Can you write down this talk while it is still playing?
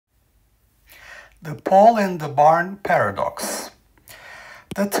The pole in the barn paradox.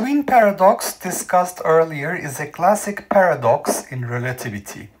 The twin paradox discussed earlier is a classic paradox in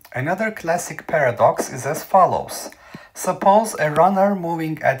relativity. Another classic paradox is as follows. Suppose a runner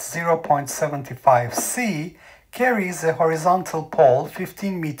moving at 0.75 c carries a horizontal pole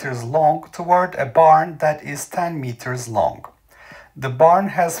 15 meters long toward a barn that is 10 meters long. The barn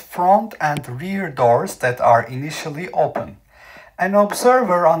has front and rear doors that are initially open. An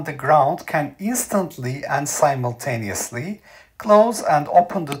observer on the ground can instantly and simultaneously close and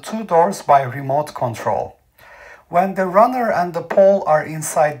open the two doors by remote control. When the runner and the pole are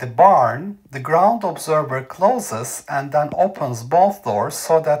inside the barn, the ground observer closes and then opens both doors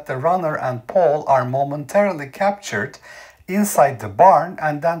so that the runner and pole are momentarily captured inside the barn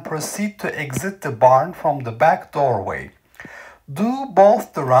and then proceed to exit the barn from the back doorway. Do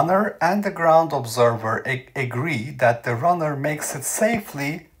both the runner and the ground observer agree that the runner makes it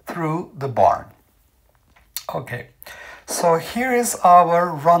safely through the barn? Okay, so here is our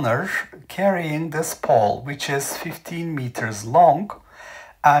runner carrying this pole, which is 15 meters long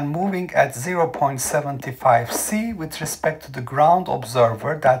and moving at 0.75 c with respect to the ground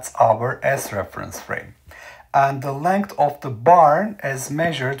observer. That's our S reference frame. And the length of the barn as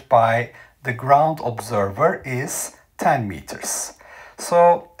measured by the ground observer is 10 meters.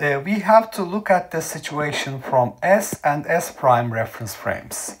 So we have to look at the situation from S and S prime reference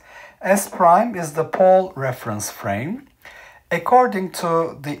frames. S prime is the pole reference frame. According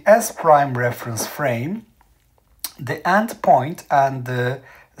to the S prime reference frame, the end point and the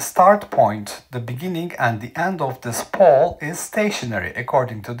start point, the beginning and the end of this pole is stationary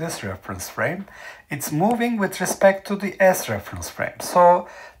according to this reference frame. It's moving with respect to the S reference frame. So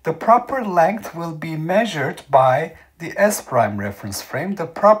the proper length will be measured by the S prime reference frame. The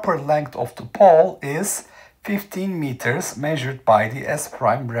proper length of the pole is 15 meters measured by the S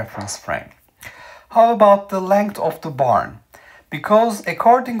prime reference frame. How about the length of the barn? Because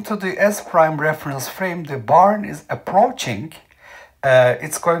according to the S prime reference frame, the barn is approaching.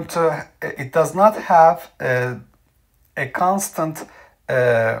 It does not have a constant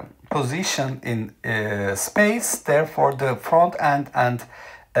position in space. Therefore, the front end and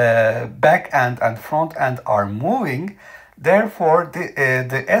back end and front end are moving. Therefore,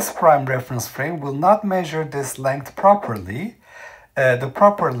 the S prime reference frame will not measure this length properly. The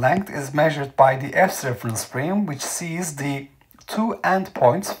proper length is measured by the S reference frame, which sees the two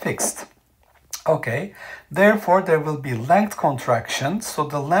endpoints fixed. Okay, therefore there will be length contraction. So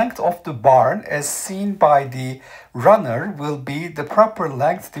the length of the barn as seen by the runner will be the proper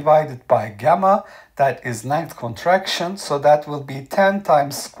length divided by gamma, that is length contraction. So that will be 10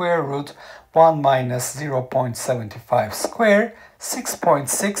 times square root 1 minus 0.75 square,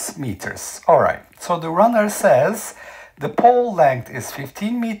 6.6 meters. All right, so the runner says the pole length is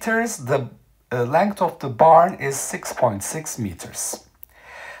 15 meters, the length of the barn is 6.6 meters.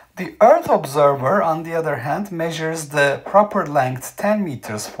 The Earth observer, on the other hand, measures the proper length 10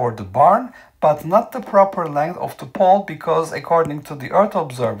 meters for the barn, but not the proper length of the pole, because according to the Earth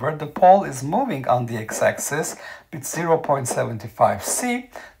observer, the pole is moving on the x-axis with 0.75 c.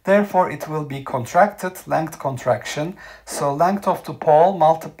 Therefore, it will be contracted, length contraction. So length of the pole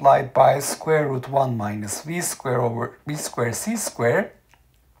multiplied by square root 1 minus v square over v square c square.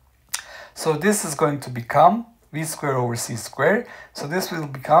 So this is going to become v square over c square. So this will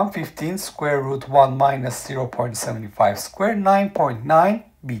become 15 square root 1 minus 0.75 square, 9.9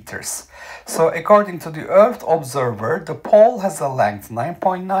 meters. So according to the Earth observer, the pole has a length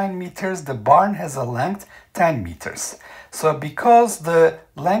 9.9 meters, the barn has a length 10 meters. So because the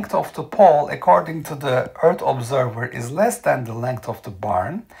length of the pole according to the Earth observer is less than the length of the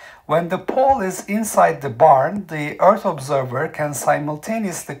barn, when the pole is inside the barn, the Earth observer can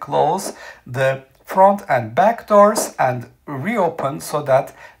simultaneously close the front and back doors and reopen so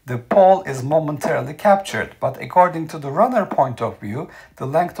that the pole is momentarily captured. But according to the runner point of view, the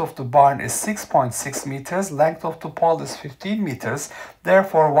length of the barn is 6.6 meters, length of the pole is 15 meters.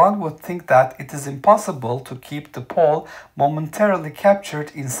 Therefore, one would think that it is impossible to keep the pole momentarily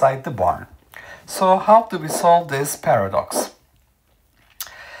captured inside the barn. So how do we solve this paradox?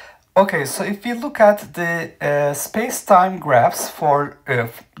 Okay, so if we look at the space-time graphs for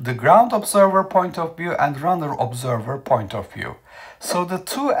the ground observer point of view and runner observer point of view. So the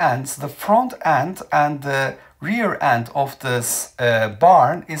two ends, the front end and the rear end of this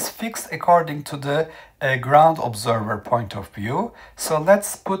barn is fixed according to the ground observer point of view. So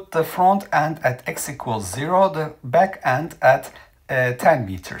let's put the front end at x equals 0, the back end at 10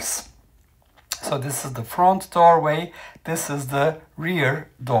 meters. So this is the front doorway, this is the rear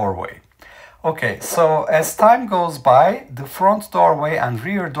doorway. Okay, so as time goes by, the front doorway and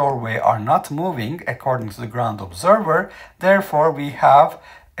rear doorway are not moving according to the ground observer. Therefore, we have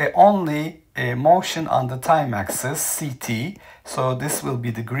only a motion on the time axis, CT. So this will be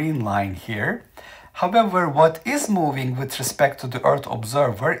the green line here. However, what is moving with respect to the Earth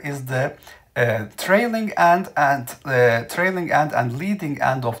observer is the trailing end and leading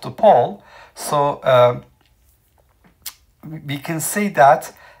end of the pole. So we can say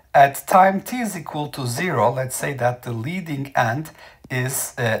that at time t is equal to 0, let's say that the leading end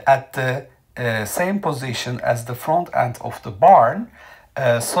is at the same position as the front end of the barn.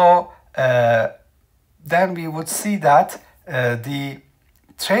 Then we would see that the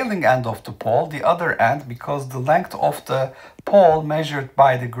trailing end of the pole, the other end, because the length of the pole measured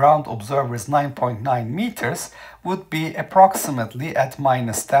by the ground observer is 9.9 meters, would be approximately at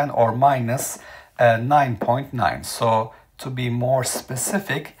 -10 or minus 9.9. So to be more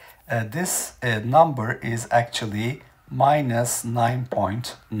specific, this number is actually minus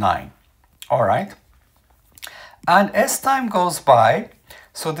 9.9. All right. And as time goes by,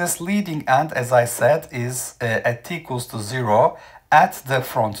 so this leading end, as I said, is at t equals to 0 at the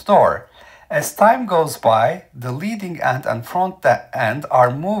front door. As time goes by, the leading end and front end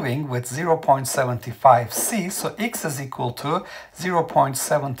are moving with 0.75 c, so x is equal to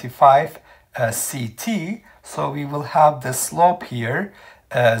 0.75 ct. So we will have the slope here,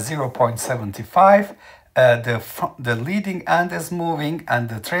 0.75. The leading end is moving and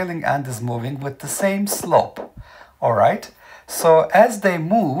the trailing end is moving with the same slope. All right. So as they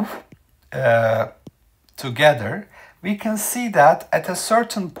move together, we can see that at a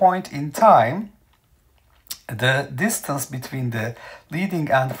certain point in time, the distance between the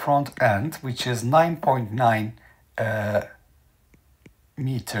leading and front end, which is 9.9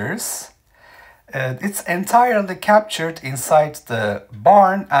 meters, it's entirely captured inside the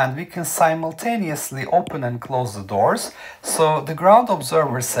barn, and we can simultaneously open and close the doors. So the ground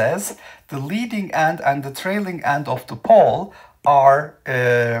observer says the leading end and the trailing end of the pole are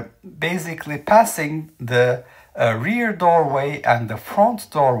basically passing the rear doorway and the front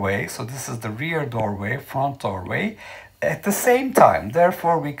doorway. So this is the rear doorway, front doorway, at the same time.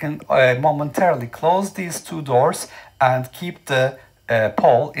 Therefore, we can momentarily close these two doors and keep the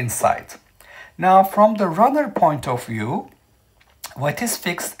pole inside. Now, from the runner point of view, what is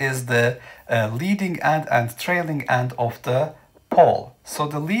fixed is the leading end and trailing end of the pole. So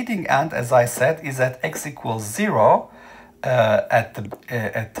the leading end, as I said, is at x equals 0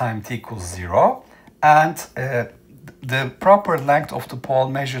 at time t equals 0, and the proper length of the pole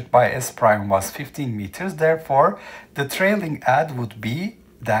measured by S prime was 15 meters. Therefore, the trailing end would be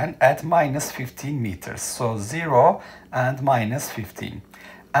then at minus 15 meters. So 0 and minus 15.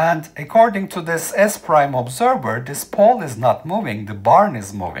 And according to this S prime observer, this pole is not moving, the barn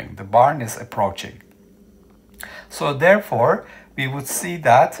is moving, the barn is approaching. So therefore, we would see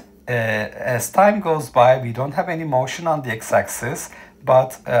that as time goes by, we don't have any motion on the x-axis,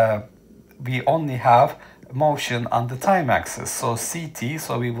 but we only have motion on the time axis. So CT,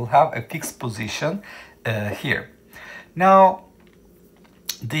 so we will have a fixed position here. Now,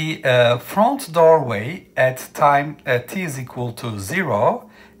 the front doorway at time t is equal to 0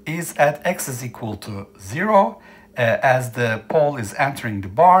 is at x is equal to 0 as the pole is entering the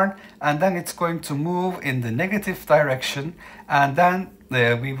barn, and then it's going to move in the negative direction, and then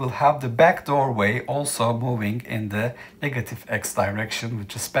we will have the back doorway also moving in the negative x direction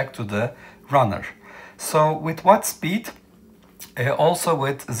with respect to the runner. So with what speed? Also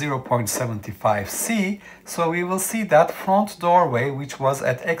with 0.75 c, so we will see that front doorway, which was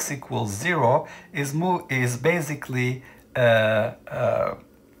at x equals 0, is basically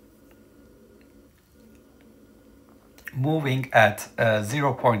moving at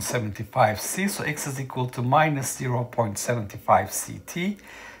 0.75 c, so x is equal to minus 0.75 ct,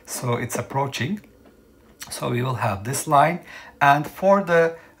 so it's approaching. So we will have this line, and for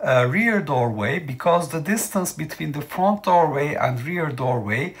the rear doorway, because the distance between the front doorway and rear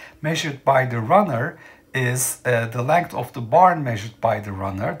doorway measured by the runner is the length of the barn measured by the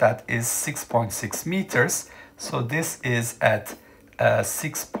runner, that is 6.6 meters. So this is at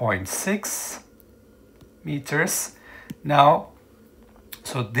 6.6 meters. Now,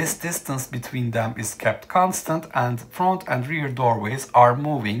 so this distance between them is kept constant, and front and rear doorways are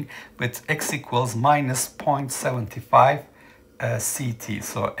moving with x equals minus 0.75 ct.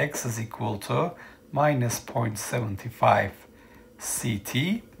 So x is equal to minus 0.75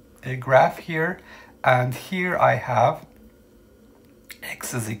 ct, a graph here, and here I have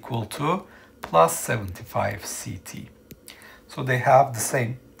x is equal to plus 75 ct. So they have the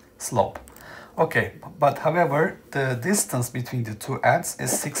same slope. Okay, but however, the distance between the two ends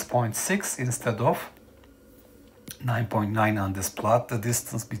is 6.6 instead of 9.9 on this plot, the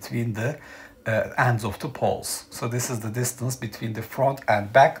distance between the ends of the poles. So this is the distance between the front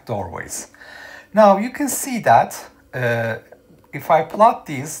and back doorways. Now you can see that if I plot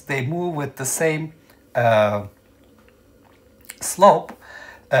these, they move with the same slope.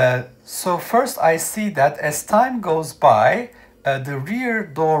 So first I see that as time goes by, the rear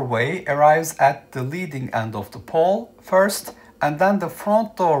doorway arrives at the leading end of the pole first, and then the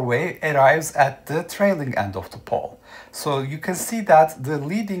front doorway arrives at the trailing end of the pole. So you can see that the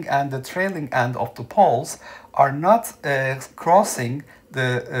leading and the trailing end of the poles are not crossing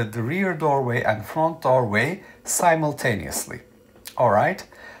the rear doorway and front doorway simultaneously. All right,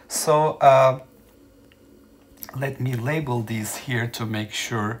 so let me label these here to make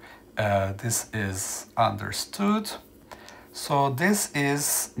sure this is understood. So this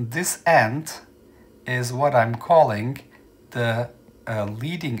end is what I'm calling the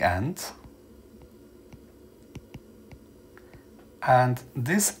leading end, and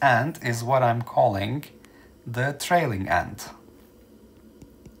this end is what I'm calling the trailing end.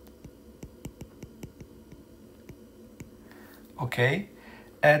 Okay,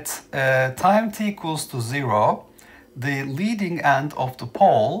 at time t equals to 0, the leading end of the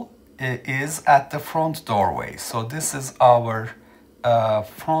pole is at the front doorway. So this is our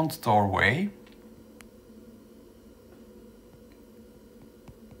front doorway.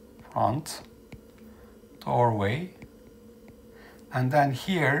 Front doorway. And then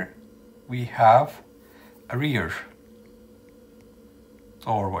here we have a rear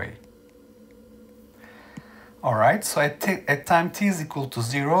doorway. All right, so at time t is equal to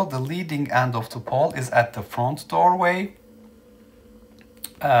 0, the leading end of the pole is at the front doorway.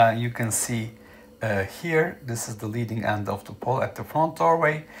 You can see here, this is the leading end of the pole at the front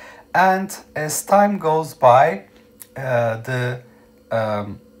doorway. And as time goes by, the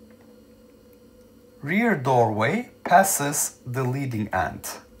rear doorway passes the leading end.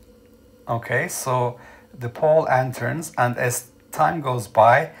 Okay, so the pole enters, and as time goes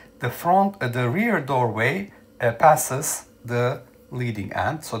by, the rear doorway passes the leading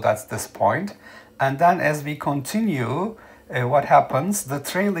end. So that's this point. And then as we continue, what happens? The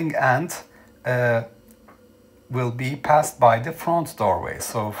trailing end will be passed by the front doorway.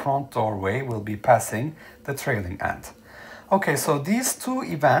 So front doorway will be passing the trailing end. Okay, so these two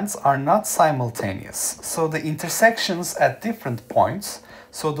events are not simultaneous. So the intersections at different points,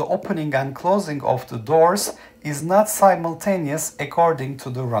 so the opening and closing of the doors is not simultaneous according to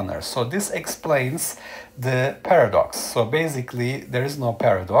the runner. So this explains the paradox. So basically there is no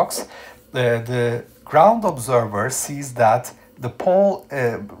paradox. The ground observer sees that the pole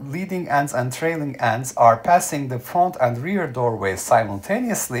leading ends and trailing ends are passing the front and rear doorways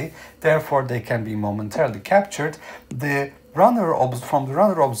simultaneously, therefore they can be momentarily captured. From the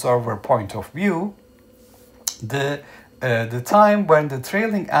runner observer point of view, the time when the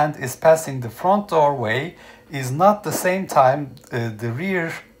trailing end is passing the front doorway is not the same time the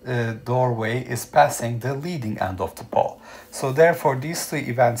rear doorway is passing the leading end of the pole. So therefore these two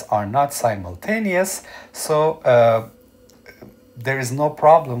events are not simultaneous. So there is no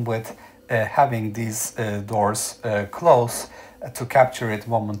problem with having these doors close to capture it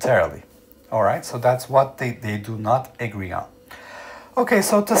momentarily. All right, so that's what they do not agree on. Okay,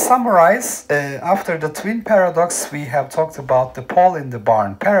 so to summarize, after the twin paradox, we have talked about the pole in the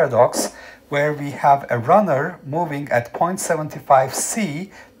barn paradox, where we have a runner moving at 0.75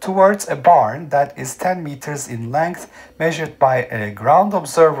 c towards a barn that is 10 meters in length, measured by a ground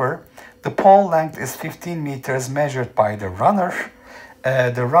observer. The pole length is 15 meters measured by the runner.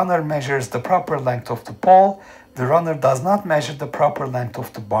 The runner measures the proper length of the pole. The runner does not measure the proper length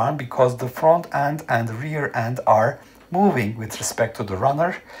of the barn because the front end and rear end are moving with respect to the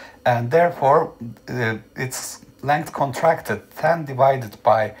runner, and therefore its length contracted 10 divided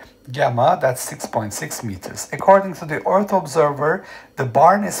by gamma, that's 6.6 meters. According to the Earth observer, the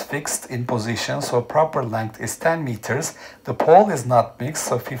barn is fixed in position, so proper length is 10 meters. The pole is not mixed,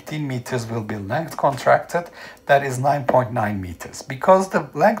 so 15 meters will be length contracted, that is 9.9 meters. Because the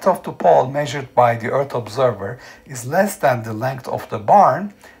length of the pole measured by the Earth observer is less than the length of the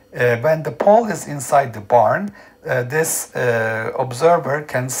barn, when the pole is inside the barn, this observer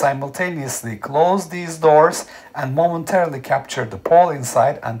can simultaneously close these doors and momentarily capture the pole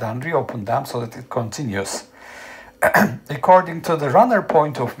inside and then reopen them so that it continues. According to the runner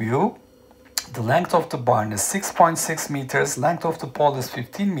point of view, The length of the barn is 6.6 meters, length of the pole is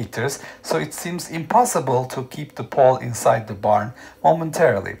 15 meters, so it seems impossible to keep the pole inside the barn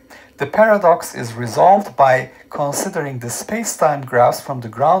momentarily. The paradox is resolved by considering the space-time graphs from the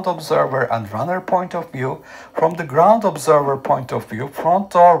ground observer and runner point of view. From the ground observer point of view,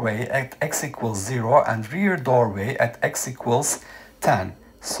 front doorway at x equals 0 and rear doorway at x equals 10.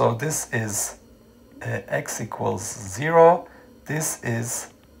 So this is x equals 0, this is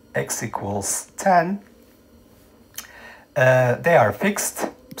x equals 10. They are fixed,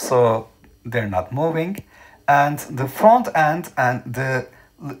 so they're not moving. And the front end and the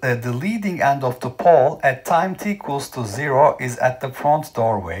leading end of the pole at time t equals to 0 is at the front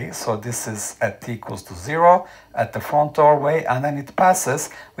doorway. So this is at t equals to 0 at the front doorway, and then it passes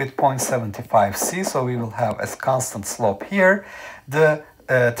with 0.75 c, so we will have a constant slope here. The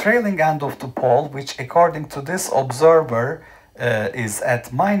trailing end of the pole, which according to this observer is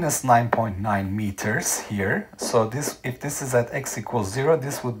at minus 9.9 meters here. So this, if this is at x equals 0,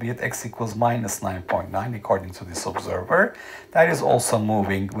 this would be at x equals minus 9.9 according to this observer. That is also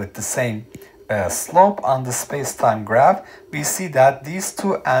moving with the same slope on the space-time graph. We see that these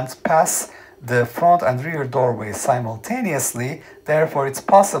two ends pass the front and rear doorway simultaneously, therefore it's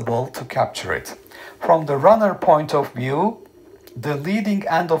possible to capture it. From the runner point of view, the leading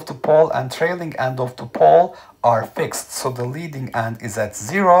end of the pole and trailing end of the pole are fixed. So the leading end is at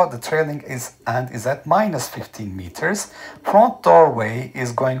 0, the trailing end is at minus 15 meters. Front doorway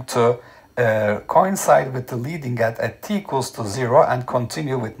is going to coincide with the leading end at t equals to 0 and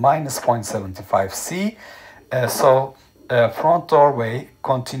continue with minus 0.75 c. Front doorway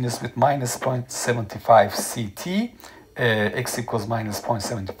continues with minus 0.75 ct. X equals minus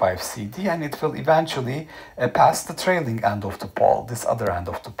 0.75 cd, and it will eventually pass the trailing end of the pole, this other end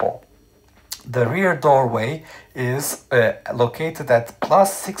of the pole. The rear doorway is located at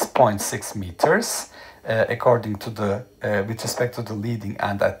plus 6.6 meters according to the with respect to the leading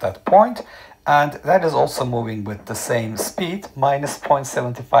end at that point, and that is also moving with the same speed. Minus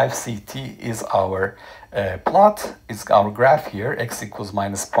 0.75 ct is our plot, is our graph here. X equals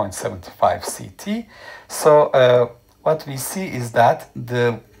minus 0.75 ct. So what we see is that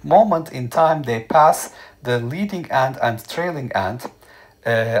the moment in time they pass, the leading end and trailing end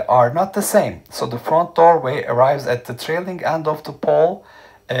are not the same. So the front doorway arrives at the trailing end of the pole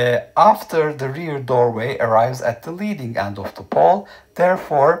after the rear doorway arrives at the leading end of the pole.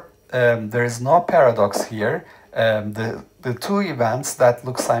 Therefore, there is no paradox here. The two events that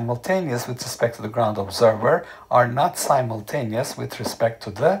look simultaneous with respect to the ground observer are not simultaneous with respect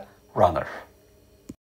to the runner.